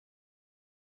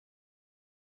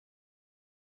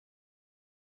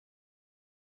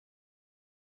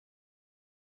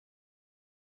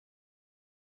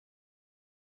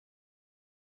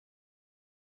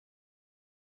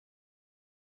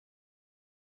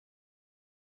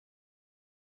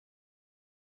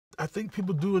I think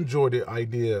people do enjoy the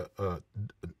idea,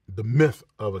 the myth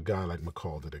of a guy like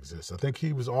McCall that exists. I think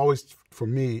he was always, for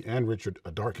me and Richard,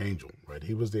 a dark angel, right?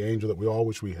 He was the angel that we all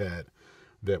wish we had,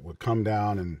 that would come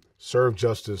down and serve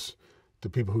justice to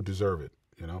people who deserve it,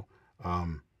 you know?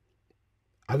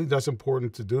 I think that's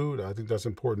important to do. I think that's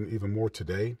important even more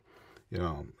today, you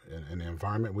know, in the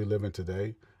environment we live in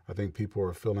today. I think people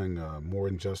are feeling more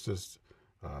injustice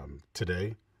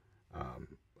today.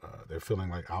 They're feeling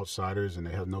like outsiders and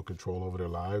they have no control over their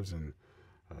lives. And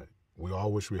we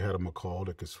all wish we had a McCall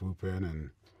that could swoop in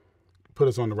and put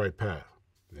us on the right path,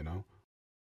 you know?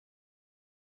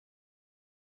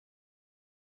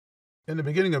 In the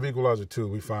beginning of Equalizer 2,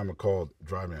 we find McCall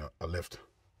driving a Lyft.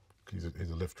 He's a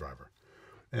Lyft driver.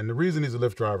 And the reason he's a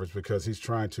Lyft driver is because he's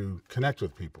trying to connect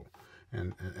with people.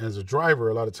 And as a driver,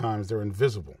 a lot of times they're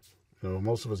invisible. You know,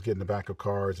 most of us get in the back of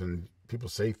cars and people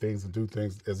say things and do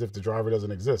things as if the driver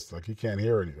doesn't exist, like he can't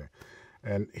hear anything.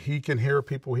 And he can hear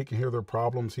people, he can hear their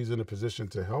problems, he's in a position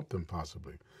to help them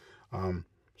possibly.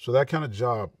 So that kind of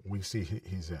job we see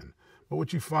he's in. But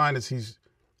what you find is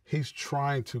he's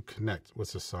trying to connect with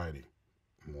society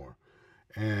more.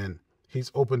 And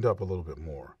he's opened up a little bit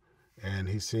more. And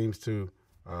he seems to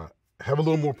have a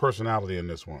little more personality in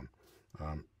this one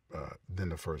than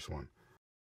the first one.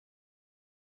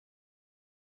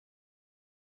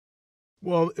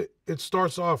 Well, it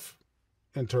starts off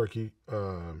in Turkey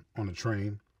on a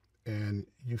train, and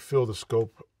you feel the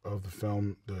scope of the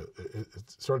film. It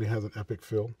certainly has an epic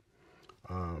feel.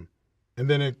 And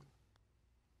then it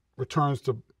returns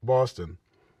to Boston.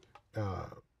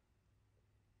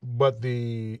 But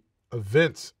the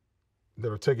events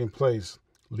that are taking place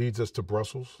leads us to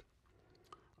Brussels.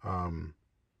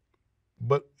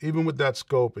 But even with that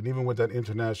scope and even with that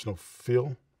international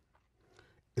feel,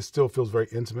 it still feels very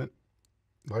intimate,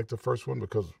 like the first one,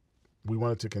 because we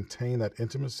wanted to contain that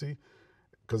intimacy,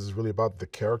 because it's really about the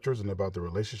characters and about the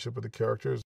relationship with the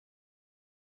characters.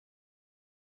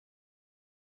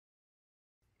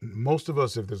 Most of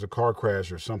us, if there's a car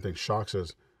crash or something shocks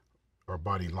us, our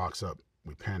body locks up,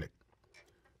 we panic.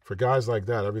 For guys like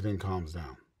that, everything calms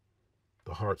down.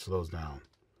 The heart slows down.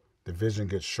 The vision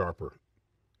gets sharper.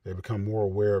 They become more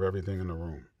aware of everything in the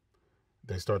room.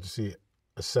 They start to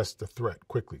assess the threat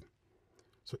quickly.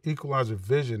 So Equalizer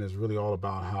vision is really all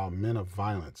about how men of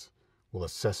violence will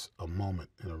assess a moment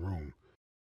in a room.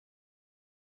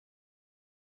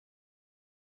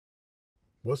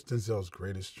 What's Denzel's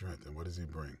greatest strength and what does he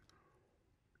bring?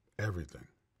 Everything.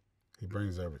 He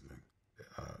brings everything.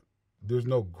 There's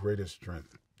no greater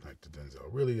strength like to Denzel.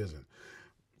 It really isn't.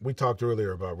 We talked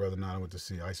earlier about whether or not I went to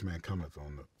see Iceman Cometh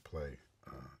on the play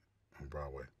on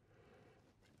Broadway.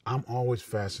 I'm always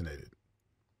fascinated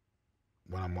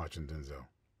when I'm watching Denzel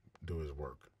do his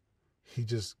work. He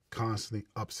just constantly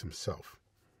ups himself.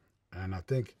 And I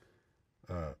think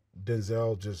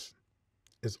Denzel just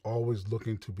is always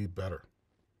looking to be better.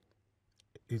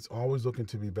 He's always looking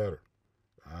to be better.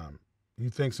 You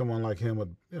think someone like him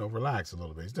would, relax a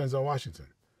little bit. He's Denzel Washington.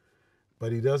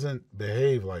 But he doesn't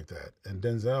behave like that. And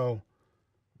Denzel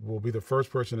will be the first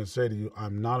person to say to you,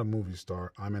 I'm not a movie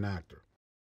star, I'm an actor.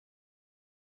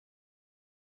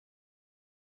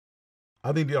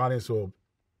 I think the audience will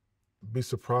be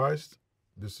surprised.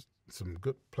 There's some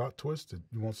good plot twists that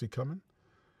you won't see coming.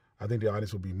 I think the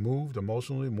audience will be moved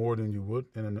emotionally more than you would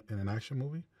in an action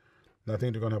movie. And I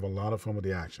think they're going to have a lot of fun with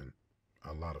the action.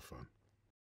 A lot of fun.